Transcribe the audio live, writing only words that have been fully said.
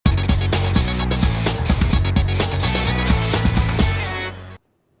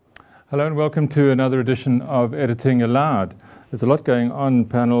Hello and welcome to another edition of Editing Aloud. There's a lot going on,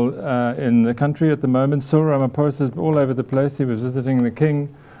 panel, in the country at the moment. Cyril Ramaphosa is all over the place. He was visiting the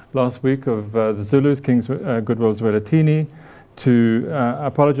King last week of the Zulus, King Goodwill Zwelithini, to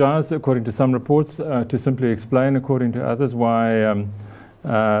apologize, according to some reports, to simply explain, according to others, why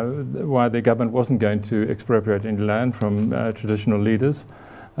the government wasn't going to expropriate any land from traditional leaders.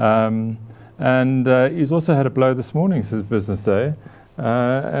 And he's also had a blow this morning, since Business Day,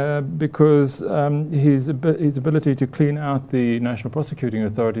 because his ability to clean out the National Prosecuting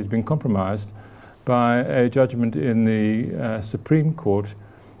Authority has been compromised by a judgment in the Supreme Court,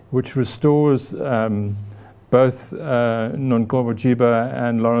 which restores both Nonkobo Jiba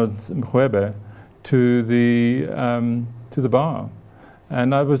and Lawrence Mrwebe to the bar.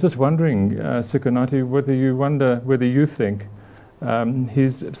 And I was just wondering, Sikonathi, whether you think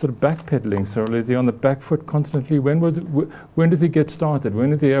he's sort of backpedaling, Cyril. Is he on the back foot constantly? When does he get started?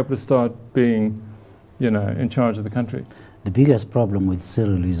 When is he able to start being, in charge of the country? The biggest problem with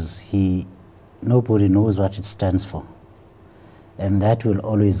Cyril is nobody knows what it stands for. And that will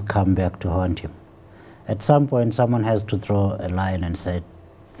always come back to haunt him. At some point, someone has to throw a line and say,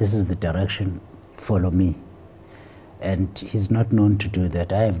 this is the direction, follow me. And he's not known to do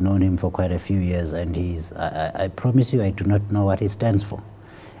that. I have known him for quite a few years, and I promise you, I do not know what he stands for.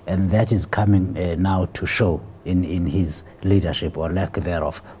 And that is coming now to show in his leadership, or lack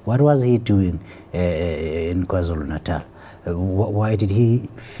thereof. What was he doing in KwaZulu-Natal? Why did he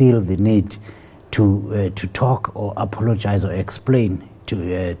feel the need to talk or apologize or explain to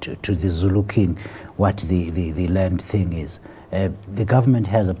the Zulu king what the land thing is? The government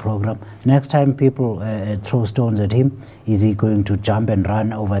has a program. Next time people throw stones at him, is he going to jump and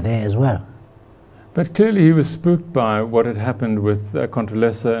run over there as well? But clearly he was spooked by what had happened with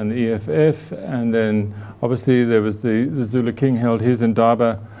Controlesa and the EFF, and then obviously there was the Zulu king held his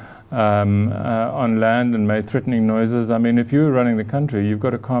Indaba on land and made threatening noises. I mean, if you were running the country, you've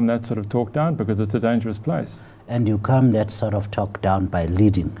got to calm that sort of talk down, because it's a dangerous place. And you calm that sort of talk down by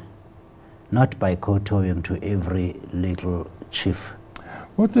leading, not by kowtowing to every little chief.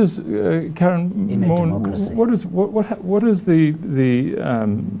 What does Karen in a democracy? What does the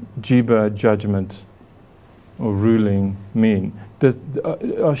Jiba judgment or ruling mean?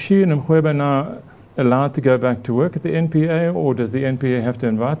 Are she and Mrwebe now allowed to go back to work at the NPA, or does the NPA have to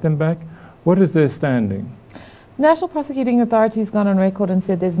invite them back? What is their standing? National Prosecuting Authority has gone on record and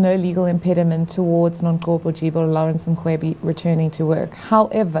said there's no legal impediment towards Nonkobo Jiba or Lawrence Mrwebe returning to work.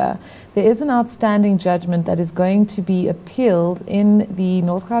 However, there is an outstanding judgment that is going to be appealed in the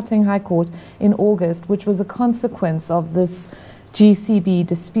North Gauteng High Court in August, which was a consequence of this GCB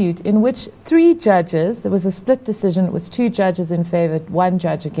dispute, in which 3 judges, there was a split decision, it was 2 judges in favor, 1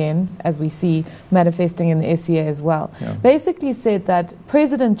 judge again, as we see manifesting in the SCA as well, basically said that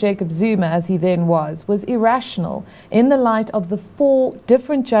President Jacob Zuma, as he then was irrational in the light of the 4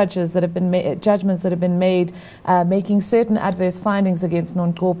 different judges that have been judgments that have been made, making certain adverse findings against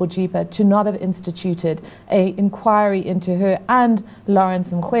Nonkobo Jiba, to not have instituted an inquiry into her and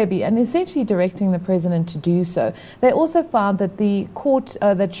Lawrence Mrwebe, and essentially directing the president to do so. They also found that the court,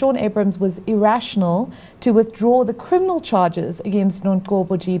 that Shaun Abrahams was irrational to withdraw the criminal charges against Nonkobo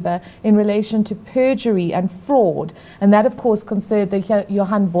Jiba in relation to perjury and fraud. And that, of course, concerned the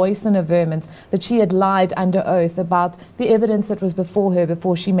Johan Boysen averments that she had lied under oath about the evidence that was before her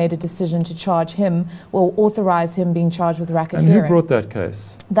before she made a decision to charge him or authorize him being charged with racketeering. And who brought that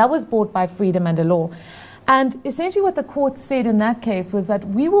case? That was brought by Freedom and the Law. And essentially what the court said in that case was that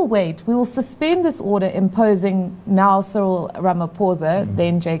we will wait, we will suspend this order imposing now Cyril Ramaphosa,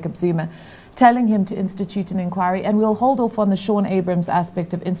 then Jacob Zuma, telling him to institute an inquiry, and we'll hold off on the Shaun Abrahams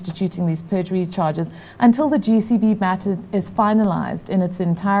aspect of instituting these perjury charges until the GCB matter is finalized in its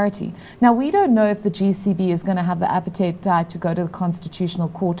entirety. Now, we don't know if the GCB is going to have the appetite to go to the Constitutional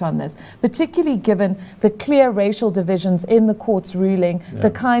Court on this, particularly given the clear racial divisions in the court's ruling,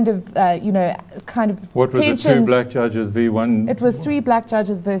 the kind of, what was it, 2 black judges v. 1? It was 3 black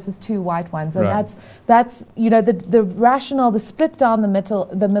judges versus 2 white ones, and that's the rationale, the split down the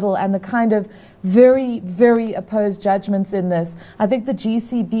middle, and the kind of very, very opposed judgments in this. I think the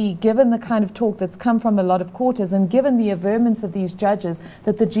GCB, given the kind of talk that's come from a lot of quarters, and given the averments of these judges,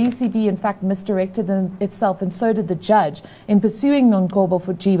 that the GCB in fact misdirected itself, and so did the judge, in pursuing Nonkobo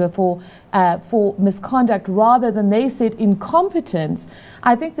Jiba for misconduct rather than, they said, incompetence.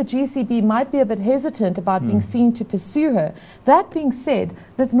 I think the GCB might be a bit hesitant about being seen to pursue her. That being said,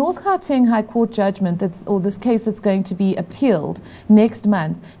 this North Gauteng High Court judgment, or this case that's going to be appealed next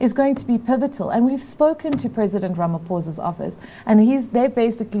month, is going to be pivotal. And we've spoken to President Ramaphosa's office, and they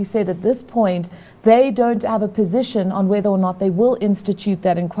basically said at this point they don't have a position on whether or not they will institute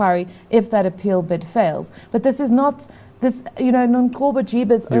that inquiry if that appeal bid fails. But this is not Nonqobo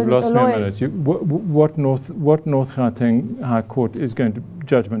Jiba's You've lost me a lawyer. minute. What North Gauteng High Court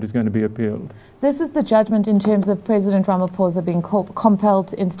judgment is going to be appealed? This is the judgment in terms of President Ramaphosa being compelled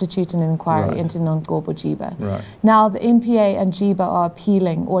to institute an inquiry Right. into Nonqobo Jiba. Right. Now, the NPA and Jiba are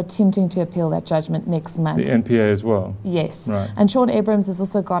appealing or attempting to appeal that judgment next month. The NPA as well. Yes. Right. And Sean Abrams has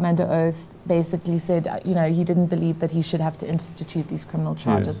also gone under oath, basically said, he didn't believe that he should have to institute these criminal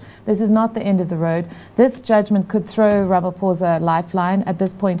charges. Yes. This is not the end of the road. This judgment could throw Ramaphosa a lifeline. At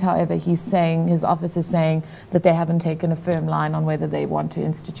this point, however, his office is saying that they haven't taken a firm line on whether they want to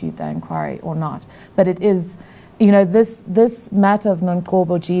institute the inquiry or not. But it is, this matter of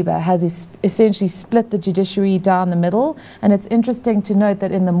Nonqobo Jiba has essentially split the judiciary down the middle. And it's interesting to note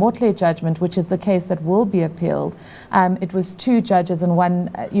that in the Motley judgment, which is the case that will be appealed, it was 2 judges and one,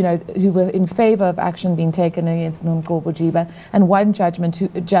 who were in favor of action being taken against Nonqobo Jiba, and one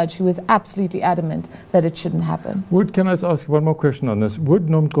judge who was absolutely adamant that it shouldn't happen. Can I just ask you one more question on this? Would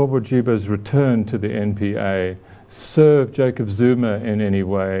Nonqobo Jiba's return to the NPA serve Jacob Zuma in any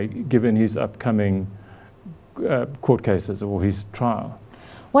way, given his upcoming court cases or his trial?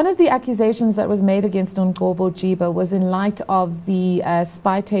 One of the accusations that was made against Nonqobo Jiba was in light of the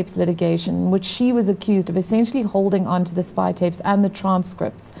spy tapes litigation, in which she was accused of essentially holding on to the spy tapes and the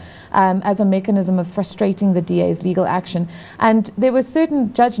transcripts as a mechanism of frustrating the DA's legal action. And there were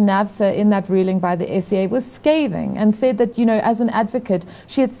certain, Judge Navsa in that ruling by the SCA was scathing and said that, as an advocate,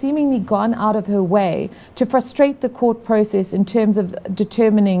 she had seemingly gone out of her way to frustrate the court process in terms of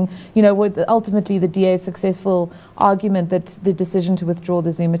determining, ultimately the DA's successful argument that the decision to withdraw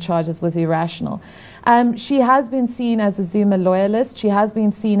the Zuma charges was irrational. She has been seen as a Zuma loyalist. She has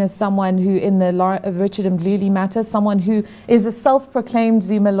been seen as someone who, in the Richard Mdluli matter, someone who is a self-proclaimed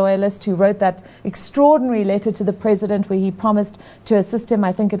Zuma loyalist who wrote that extraordinary letter to the president where he promised to assist him,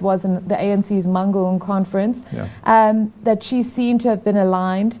 I think it was in the ANC's Mangaung conference, that she seemed to have been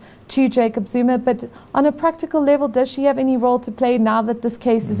aligned to Jacob Zuma. But on a practical level, does she have any role to play now that this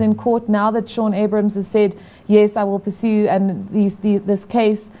case is in court, now that Sean Abrams has said, yes, I will pursue this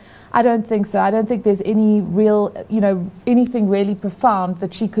case? I don't think so. I don't think there's any real, anything really profound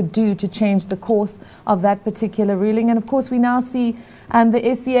that she could do to change the course of that particular ruling. And of course, we now see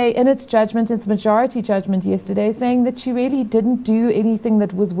the SCA in its judgment, its majority judgment yesterday, saying that she really didn't do anything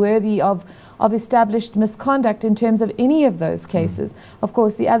that was worthy of established misconduct in terms of any of those cases. Of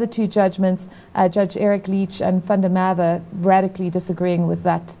course, the other 2 judgments, Judge Eric Leach and Funda Mather, radically disagreeing with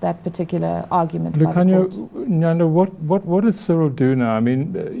that particular argument. Lukhanyo, Nyanda, what does Cyril do now? I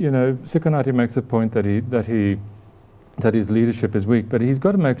mean, Sikonathi makes a point that his leadership is weak, but he's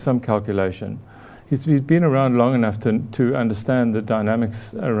got to make some calculation. He's been around long enough to understand the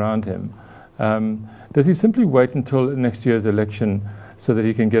dynamics around him. Does he simply wait until next year's election so that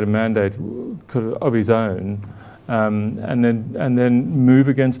he can get a mandate of his own, and then move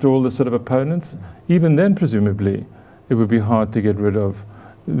against all the sort of opponents? Even then, presumably, it would be hard to get rid of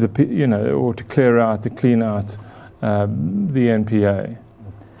or to clean out the NPA.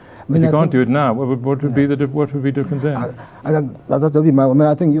 If you can't do it now, what would be different then? I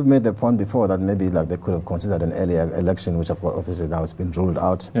think you've made the point before that maybe they could have considered an earlier election, which obviously now has been ruled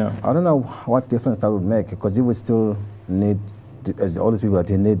out. Yeah. I don't know what difference that would make, because he would still need, as all these people that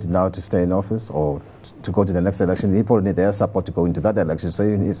he needs now to stay in office or to go to the next election, he probably need their support to go into that election. So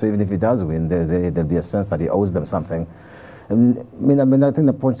even if he does win, there'll be a sense that he owes them something. I think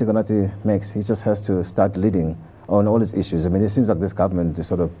the point Sikonathi makes, he just has to start leading on all these issues. It seems like this government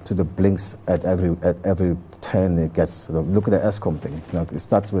sort of blinks at every turn it gets. Look at the ESCOM thing. It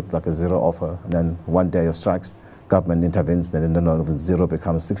starts with a 0 offer, and then one day of strikes, government intervenes, then 0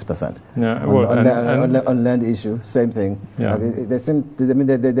 becomes 6%. Yeah, on land issue, same thing. Yeah.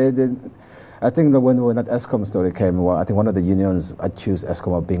 I think that when that ESCOM story came, I think one of the unions accused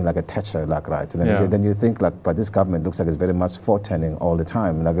ESCOM of being like a Thatcher, right? And then you think, but this government looks like it's very much for-turning all the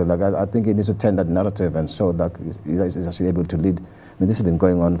time. I think it needs to turn that narrative and show that he's actually able to lead. This has been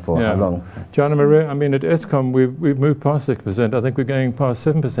going on for how long? Joanna Maria, at ESCOM, we've moved past 6%. I think we're going past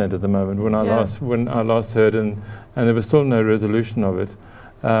 7% at the moment when I last heard, and there was still no resolution of it.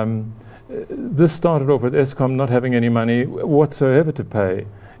 This started off with ESCOM not having any money whatsoever to pay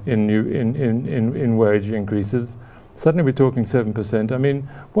in wage increases. Suddenly we're talking 7%.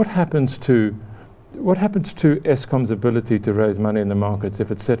 What happens to ESCOM's ability to raise money in the markets if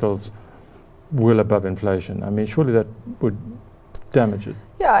it settles well above inflation? Surely that would damage it?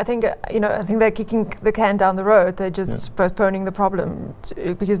 Yeah, I think I think they're kicking the can down the road. They're just postponing the problem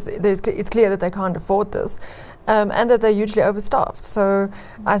because it's clear that they can't afford this, and that they're hugely overstaffed. So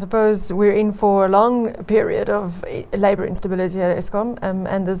I suppose we're in for a long period of labour instability at Eskom,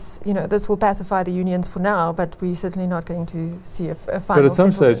 and this will pacify the unions for now, but we're certainly not going to see a final. But at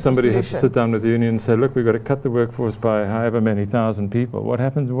some stage, somebody has to solution. sit down with the union and say, "Look, we've got to cut the workforce by however many thousand people." What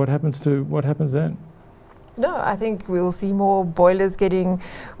happens then? No, I think we'll see more boilers getting,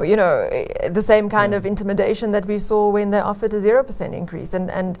 the same kind of intimidation that we saw when they offered a 0% increase.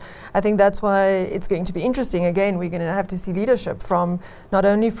 And I think that's why it's going to be interesting. Again, we're going to have to see leadership from not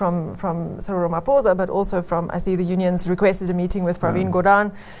only from Cyril Ramaphosa, but also I see the unions requested a meeting with Pravin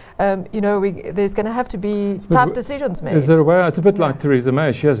Gordhan. There's going to have to be tough decisions made. Is there a way out? It's a bit like Theresa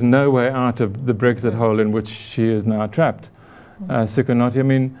May. She has no way out of the Brexit hole in which she is now trapped. Sikonathi, I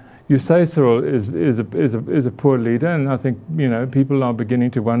mean, you say Cyril is a poor leader, and I think people are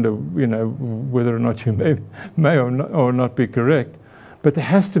beginning to wonder whether or not you may or not be correct. But there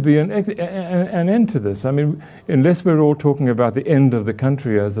has to be an end to this. I mean, unless we're all talking about the end of the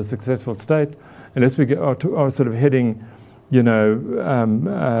country as a successful state, unless we are sort of heading,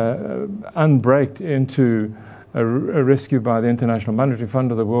 unbraked into a rescue by the International Monetary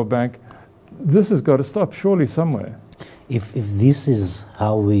Fund or the World Bank, this has got to stop surely somewhere. If this is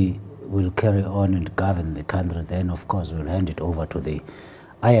how we will carry on and govern the country, then of course we'll hand it over to the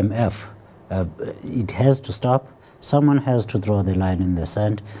IMF. It has to stop. Someone has to draw the line in the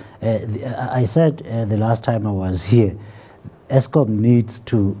sand. I said the last time I was here, Eskom needs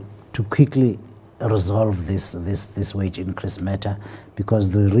to quickly resolve this wage increase matter,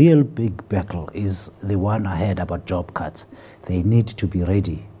 because the real big battle is the one ahead about job cuts. They need to be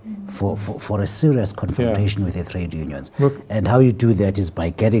ready for a serious confrontation with the trade unions. Look, and how you do that is by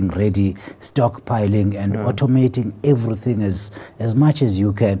getting ready, stockpiling and automating everything as much as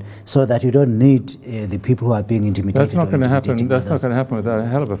you can, so that you don't need the people who are being intimidated. That's not going to happen. That's not going to happen without a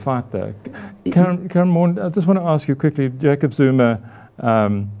hell of a fight, though. Karen Moore, I just want to ask you quickly, Jacob Zuma,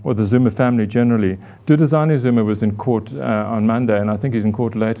 or the Zuma family generally, Duduzane Zuma was in court on Monday, and I think he's in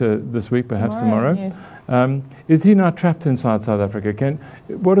court later this week, perhaps tomorrow. Yes. Is he now trapped inside South Africa?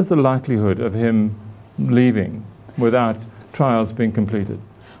 What is the likelihood of him leaving without trials being completed?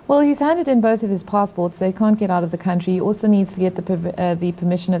 Well, he's handed in both of his passports, so he can't get out of the country. He also needs to get the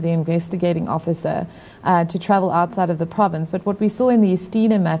permission of the investigating officer to travel outside of the province. But what we saw in the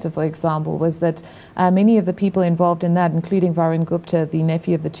Estina matter, for example, was that many of the people involved in that, including Varun Gupta, the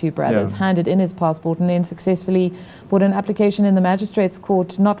nephew of the two brothers, handed in his passport and then successfully put an application in the magistrate's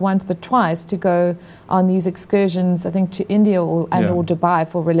court, not once but twice, to go on these excursions, I think, to India or Dubai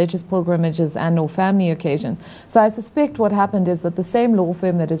for religious pilgrimages and or family occasions. So I suspect what happened is that the same law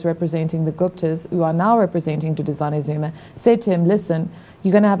firm that is representing the Guptas, who are now representing Duduzane Zuma, said to him, listen,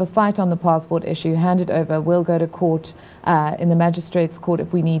 you're going to have a fight on the passport issue, hand it over, we'll go to court in the magistrate's court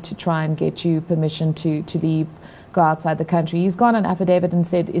if we need to try and get you permission to leave, go outside the country. He's gone on affidavit and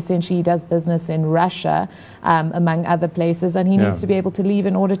said essentially he does business in Russia, among other places, and he needs to be able to leave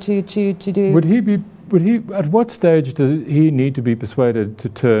in order to do... Would he, at what stage does he need to be persuaded to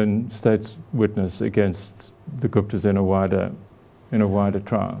turn state's witness against the Guptas in a wider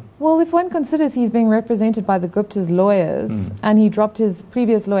trial? Well, if one considers he's being represented by the Gupta's lawyers, and he dropped his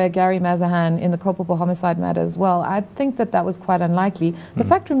previous lawyer, Gary Mazahan, in the culpable homicide matter as well, I think that was quite unlikely. The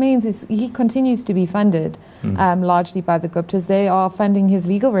fact remains is he continues to be funded largely by the Guptas. They are funding his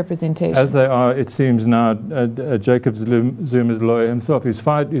legal representation. As they are, it seems now, Jacob Zuma's lawyer himself. He's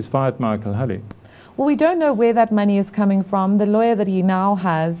fired Michael Hulley. Well, we don't know where that money is coming from. The lawyer that he now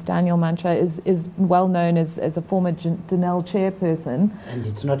has, Daniel Mancha, is well known as a former Denel chairperson. And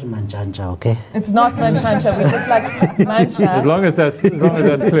it's not Manchanja, okay? It's not Manchanja, we just like Mancha. As long as that's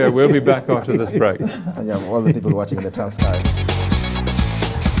clear, we'll be back after this break. And you have all the people watching in the Transsky.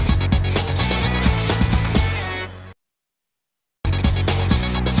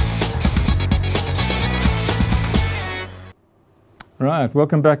 Right,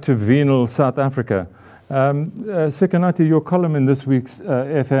 welcome back to Venal, South Africa. Sikonathi, your column in this week's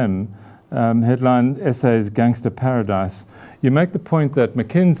FM headline essays Gangster Paradise, you make the point that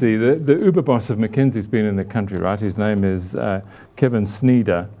McKinsey, the Uber boss of McKinsey's been in the country, right? His name is Kevin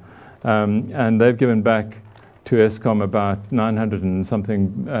Sneeder, and they've given back to Eskom about 900 and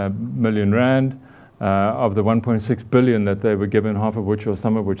something million rand of the 1.6 billion that they were given, half of which or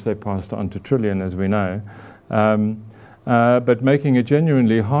some of which they passed on to Trillion, as we know. But making a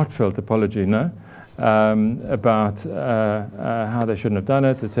genuinely heartfelt apology, about how they shouldn't have done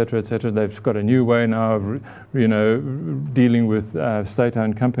it, etc., etc. They've got a new way now of, dealing with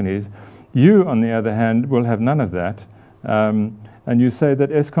state-owned companies. You, on the other hand, will have none of that. And you say that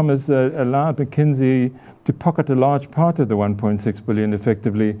Eskom has allowed McKinsey to pocket a large part of the 1.6 billion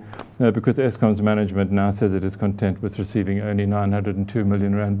effectively because Eskom's management now says it is content with receiving only 902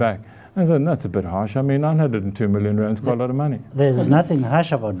 million rand back. And that's a bit harsh. I mean, 902 million rand is quite a lot of money. There's nothing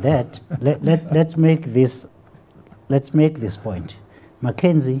harsh about that. Let's make this point.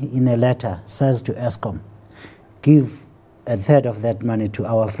 McKinsey, in a letter, says to Eskom, give a third of that money to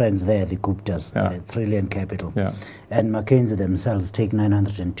our friends there, the Guptas, Trillion Capital. Yeah. And McKinsey themselves take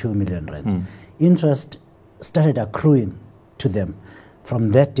 902 million rands. Interest started accruing to them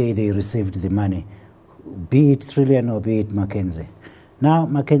from that day they received the money, be it Trillion or be it McKinsey. Now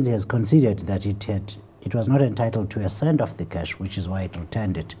McKinsey has conceded that it was not entitled to a cent of the cash, which is why it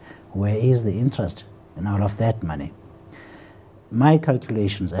returned it. Where is the interest in all of that money? My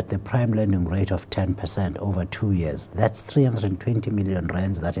calculations at the prime lending rate of 10% over 2 years, that's 320 million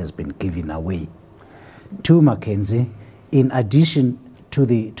rands that has been given away to McKinsey, in addition to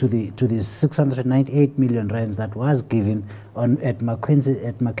the 698 million rands that was given at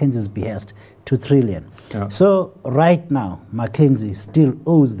McKinsey's behest to Trillion. Yeah. So right now, McKinsey still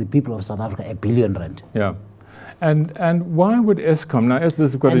owes the people of South Africa R1 billion. Yeah. And why would Eskom, now this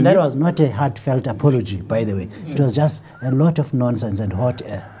has got and that was not a heartfelt apology, by the way. It was just a lot of nonsense and hot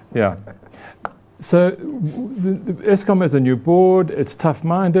air. Yeah. So the Eskom has a new board, it's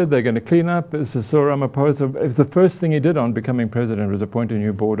tough-minded, they're going to clean up. This is Cyril Ramaphosa. If the first thing he did on becoming president was appoint a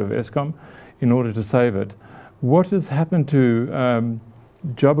new board of Eskom in order to save it. What has happened to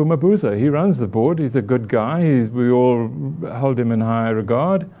Jabu Mabuza? He runs the board, he's a good guy, we all hold him in high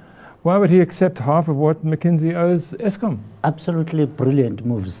regard. Why would he accept half of what McKinsey owes Eskom? Absolutely brilliant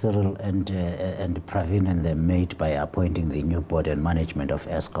moves Cyril and Pravin and them made by appointing the new board and management of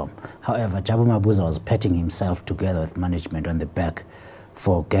Eskom. However, Jabu Mabuza was patting himself together with management on the back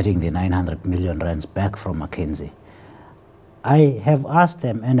for getting the 900 million rands back from McKinsey. I have asked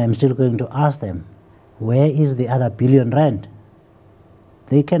them, and I'm still going to ask them, where is the other billion rand?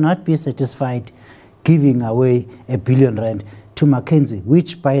 They cannot be satisfied giving away R1 billion to McKinsey,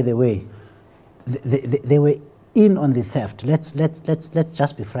 which, by the way, they were in on the theft. Let's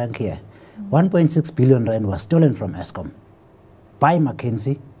just be frank here. 1.6 billion rand was stolen from Eskom by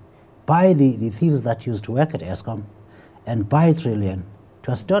McKinsey, by the thieves that used to work at Eskom, and by Trillion. It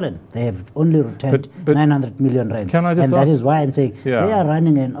was stolen. They have only returned but 900 million rand. And that is why I'm saying they are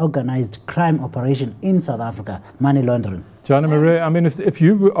running an organized crime operation in South Africa, money laundering. Joanna Marais, I mean, if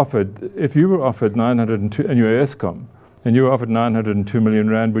you were offered 902, and you were Eskom, and you were offered 902 million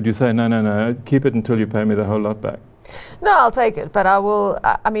rand, would you say, no, keep it until you pay me the whole lot back? No, I'll take it, but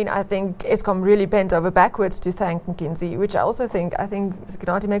I think Eskom really bent over backwards to thank McKinsey, which I think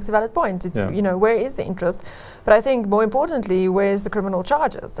Gnathi makes a valid point. It's, where is the interest? But I think more importantly, where's the criminal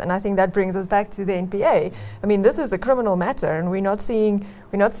charges? And I think that brings us back to the NPA. I mean, this is a criminal matter, and we're not seeing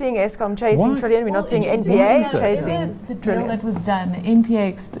Eskom chasing Trillion, we're not seeing NPA chasing the deal Trillion. that was done. The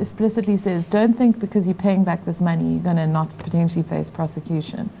NPA explicitly says, don't think because you're paying back this money, you're going to not potentially face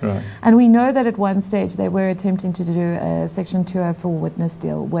prosecution. Right. And we know that at one stage they were attempting to do a Section 204 witness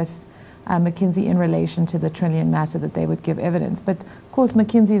deal with McKinsey in relation to the Trillion matter, that they would give evidence. But of course,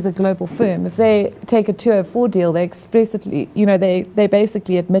 McKinsey is a global firm. If they take a 204 deal, they explicitly, they're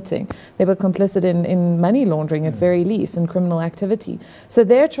basically admitting they were complicit in money laundering at very least, and criminal activity. So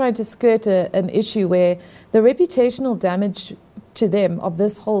they're trying to skirt an issue where the reputational damage to them of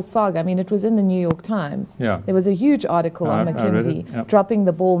this whole saga. I mean, it was in the New York Times. Yeah. There was a huge article on McKinsey dropping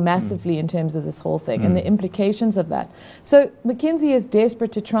the ball massively in terms of this whole thing and the implications of that. So McKinsey is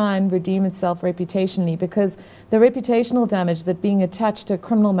desperate to try and redeem itself reputationally, because the reputational damage that being attached to a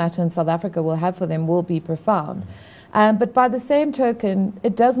criminal matter in South Africa will have for them will be profound. But by the same token,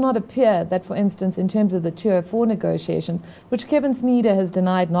 it does not appear that, for instance, in terms of the 204 negotiations, which Kevin Sneeder has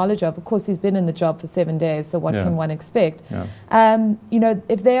denied knowledge of course he's been in the job for 7 days, so what can one expect?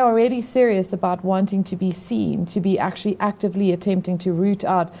 If they are already serious about wanting to be seen, to be actually actively attempting to root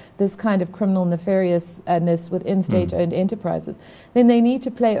out this kind of criminal nefariousness within state-owned enterprises, then they need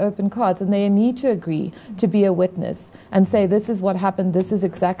to play open cards, and they need to agree to be a witness and say, this is what happened, this is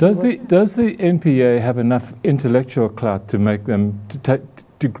exactly Does the NPA have enough intellectual clout to make them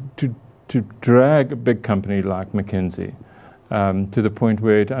to drag a big company like McKinsey to the point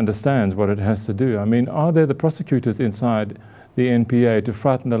where it understands what it has to do? I mean, are there the prosecutors inside the NPA to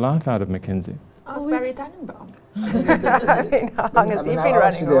frighten the life out of McKinsey? Ask Barry Tannenbaum. I mean, how long has he been I running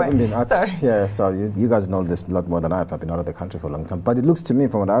actually away? haven't been out. Sorry. Yeah, so you guys know this a lot more than I have. I've been out of the country for a long time. But it looks to me,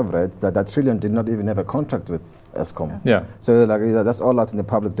 from what I've read, that Trillion did not even have a contract with Eskom. Yeah. So like that's all out in the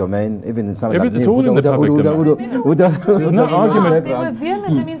public domain. Even in some like It's all in the public domain. who does no argument. They were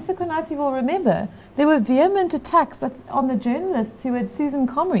vehement. I mean, Sukunati will remember. There were vehement attacks on the journalists who had Susan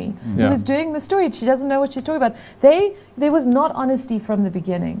Comrie, who Yeah. was doing the story. She doesn't know what she's talking about. There was not honesty from the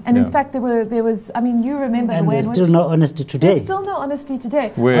beginning, and Yeah. in fact, there was. I mean, you remember And the way there's in still which no honesty there's today. still no honesty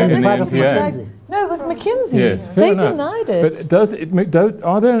today. Where So in this the is NPA? McKinsey. No, with McKinsey. Yes, fair They enough. denied it. But does it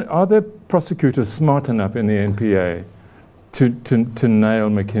are there prosecutors smart enough in the NPA to nail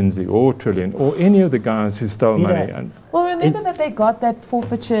McKinsey or Trillion or any of the guys who stole Peter, money? And Well, remember that they got that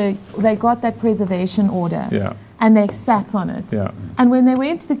forfeiture, they got that preservation order, yeah, and they sat on it. yeah. And when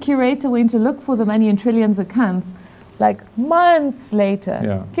the curator went to look for the money in Trillion's accounts, like months later,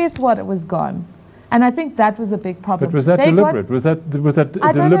 Yeah. guess what? It was gone. And I think that was a big problem. But was that They deliberate? got- Was that a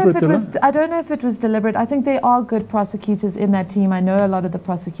I don't know deliberate if it was. delay? I don't know if it was deliberate. I think there are good prosecutors in that team. I know a lot of the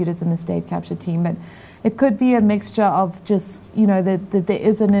prosecutors in the state capture team, but it could be a mixture of just that there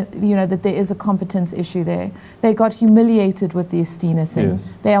is that there is a competence issue there. They got humiliated with the Estina thing.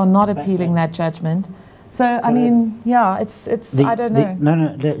 Yes. They are not appealing that judgment. So I mean, yeah, it's I don't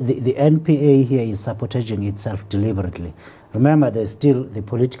know. The NPA here is sabotaging itself deliberately. Remember, there's still the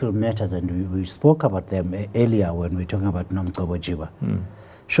political matters, and we spoke about them earlier when we were talking about Nomgcobo Jiba.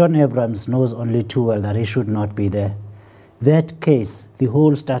 Sean Abrams knows only too well that he should not be there. That case, the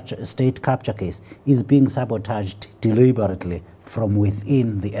whole state capture case, is being sabotaged deliberately from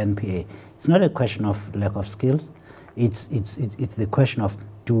within the NPA. It's not a question of lack of skills. It's the question of,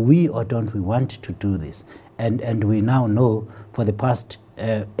 do we or don't we want to do this? And we now know for the past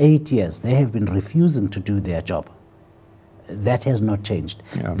 8 years, they have been refusing to do their job. That has not changed.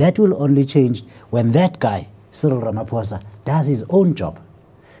 Yeah. That will only change when that guy, Cyril Ramaphosa, does his own job,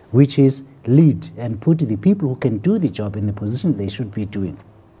 which is lead and put the people who can do the job in the position they should be doing.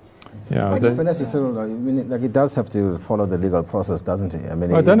 Yeah, But in fairness to Cyril, I mean, like it does have to follow the legal process, doesn't it? I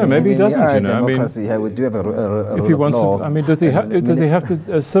mean, I don't know, maybe he doesn't, In you know, I mean, democracy, here we do have a if rule he of wants law. to, I mean, does he have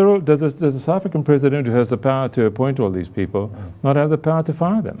to? Cyril, does the South African president, who has the power to appoint all these people, not have the power to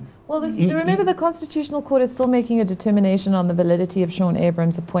fire them? Well, remember the Constitutional Court is still making a determination on the validity of Sean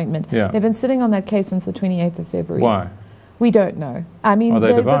Abrams' appointment. Yeah. They've been sitting on that case since the 28th of February. Why? We don't know. I mean, Are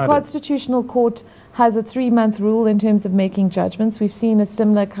they the divided? Constitutional Court has a 3-month rule in terms of making judgments. We've seen a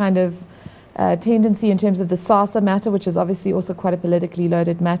similar kind of tendency in terms of the SASA matter, which is obviously also quite a politically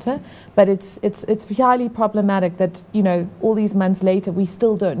loaded matter. But it's highly problematic that, all these months later, we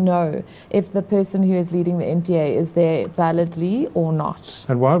still don't know if the person who is leading the NPA is there validly or not.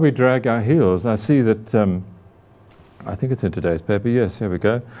 And while we drag our heels, I see that, I think it's in today's paper, yes, here we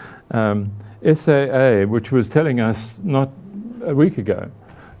go. SAA, which was telling us not a week ago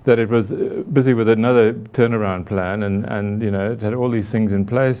that it was busy with another turnaround plan and it had all these things in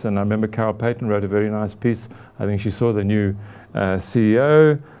place. And I remember Carol Payton wrote a very nice piece. I think she saw the new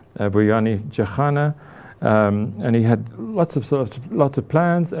CEO, Vuyani Jachana, and he had lots of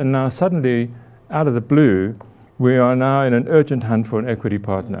plans. And now suddenly, out of the blue, we are now in an urgent hunt for an equity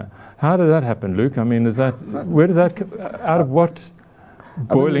partner. How did that happen, Luke? I mean, where does that out of what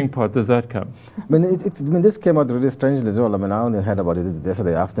boiling pot does that come? I mean, this came out really strangely as well. I mean, I only heard about it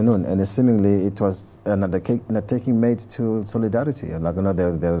yesterday afternoon, and seemingly it was an undertaking made to Solidarity. Like,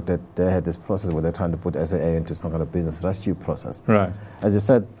 they had this process where they're trying to put SAA into some kind of business rescue process. Right. As you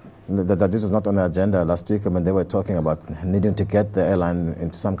said, that this was not on the agenda last week. I mean, they were talking about needing to get the airline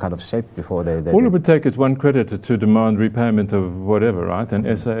into some kind of shape before they All it would take is one creditor to demand repayment of whatever, right? And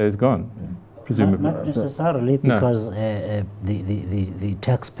SAA is gone. Presumably. Not necessarily, because the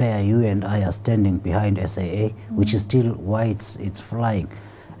taxpayer, you and I, are standing behind SAA, which is still why it's flying.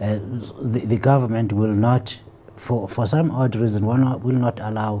 The government will not, for some odd reason, will not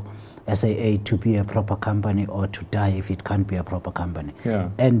allow SAA to be a proper company or to die if it can't be a proper company. Yeah.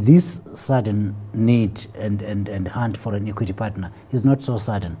 And this sudden need and hunt for an equity partner is not so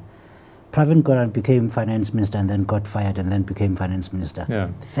sudden. Pravin Gordhan became finance minister and then got fired and then became finance minister. Yeah.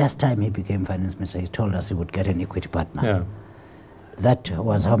 The first time he became finance minister, he told us he would get an equity partner. Yeah. That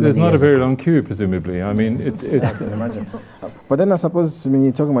was how many There's not a years very ago? long queue, presumably. I mean, I can imagine. But then I suppose when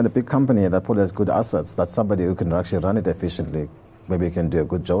you're talking about a big company that probably has good assets, that somebody who can actually run it efficiently, maybe can do a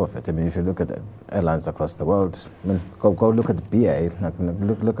good job of it. I mean, if you look at the airlines across the world, I mean, go look at BA,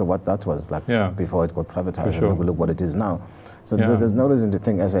 look at what that was like Yeah. before it got privatized, For sure. and look what it is now. So Yeah. there's no reason to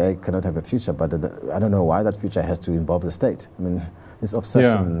think SAA cannot have a future, but I don't know why that future has to involve the state. I mean, this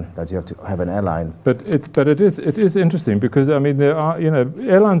obsession that you have to have an airline. But it is interesting because I mean there are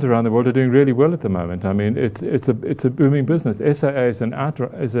airlines around the world are doing really well at the moment. I mean it's a booming business. SAA is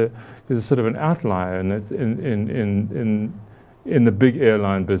a sort of an outlier in the big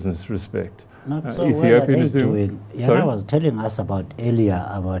airline business respect. Not so well are they doing. Sorry? Yana was telling us earlier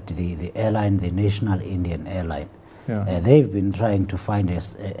about the airline, the National Indian Airline. Yeah. They've been trying to find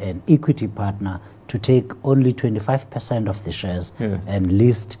an equity partner to take only 25% of the shares Yes. and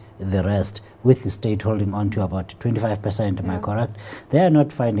list the rest, with the state holding on to about 25%. Am I correct? They are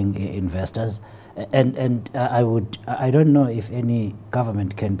not finding investors. And I don't know if any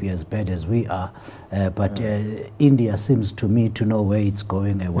government can be as bad as we are, but India seems to me to know where it's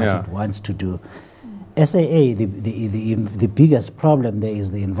going and what it wants to do. SAA, the biggest problem there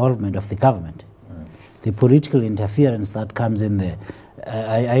is the involvement of the government, the political interference that comes in there.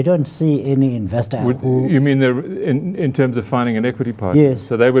 I don't see any investor who... You mean in terms of finding an equity partner? Yes.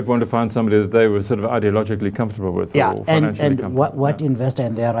 So they would want to find somebody that they were sort of ideologically comfortable with or financially comfortable. What investor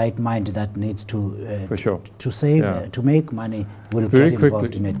in their right mind that needs to For sure. to save, to make money will Very get quickly,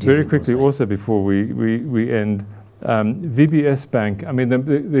 involved in a deal very with those quickly guys. also before we end, VBS Bank, I mean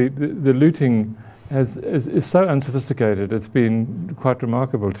the looting is so unsophisticated. It's been quite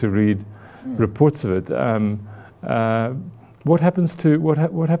remarkable to read reports of it. What happens to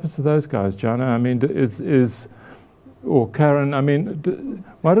those guys, Jana? I mean, or Karen? I mean,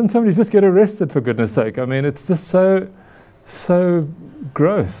 why didn't somebody just get arrested, for goodness sake? I mean, it's just so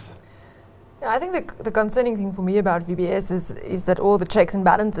gross. Yeah, I think the concerning thing for me about VBS is that all the checks and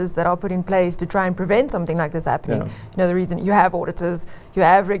balances that are put in place to try and prevent something like this happening. Yeah. The reason you have auditors, you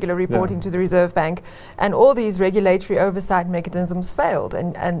have regular reporting to the Reserve Bank, and all these regulatory oversight mechanisms failed.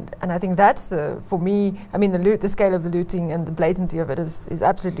 And I think that's for me. I mean, the scale of the looting and the blatancy of it is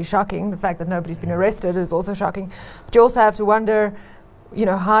absolutely shocking. The fact that nobody's been arrested is also shocking. But you also have to wonder,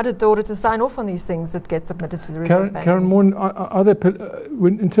 how did the auditors sign off on these things that get submitted to the Reserve Bank? Karen Moore, are there,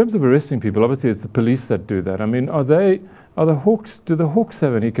 in terms of arresting people, obviously it's the police that do that. I mean, do the Hawks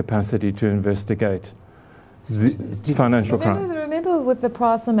have any capacity to investigate the financial crime? Remember with the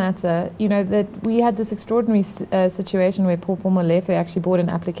PRASA matter, that we had this extraordinary situation where Paul Molefe actually brought an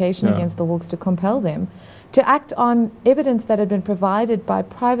application against the Hawks to compel them to act on evidence that had been provided by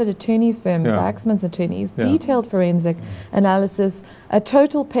private attorneys firm, Waxman's attorneys, detailed forensic analysis, a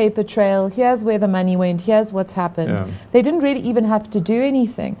total paper trail, here's where the money went, here's what's happened. Yeah. They didn't really even have to do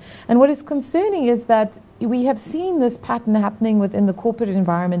anything. And what is concerning is that we have seen this pattern happening within the corporate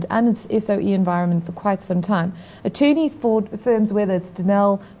environment and its SOE environment for quite some time. Attorneys for firms, whether it's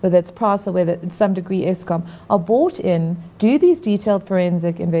Denel, whether it's PRASA, whether it's some degree Eskom, are bought in, do these detailed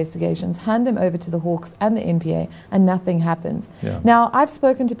forensic investigations, hand them over to the Hawks and the NPA, and nothing happens. Yeah. Now, I've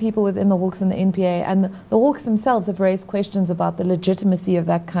spoken to people within the Hawks and the NPA, and the Hawks themselves have raised questions about the legitimacy of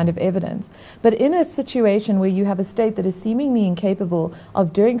that kind of evidence. But in a situation where you have a state that is seemingly incapable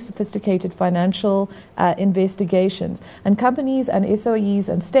of doing sophisticated financial investigations, and companies and SOEs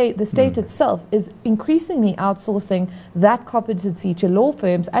and the state itself is increasingly outsourcing that competency to law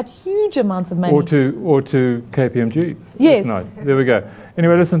firms at huge amounts of money. Or to KPMG. Yes. Nice. There we go.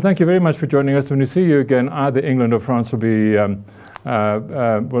 Anyway, listen, thank you very much for joining us. When we see you again, either England or France will be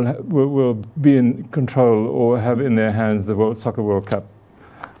will be in control or have in their hands the Soccer World Cup.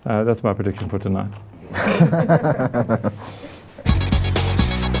 That's my prediction for tonight.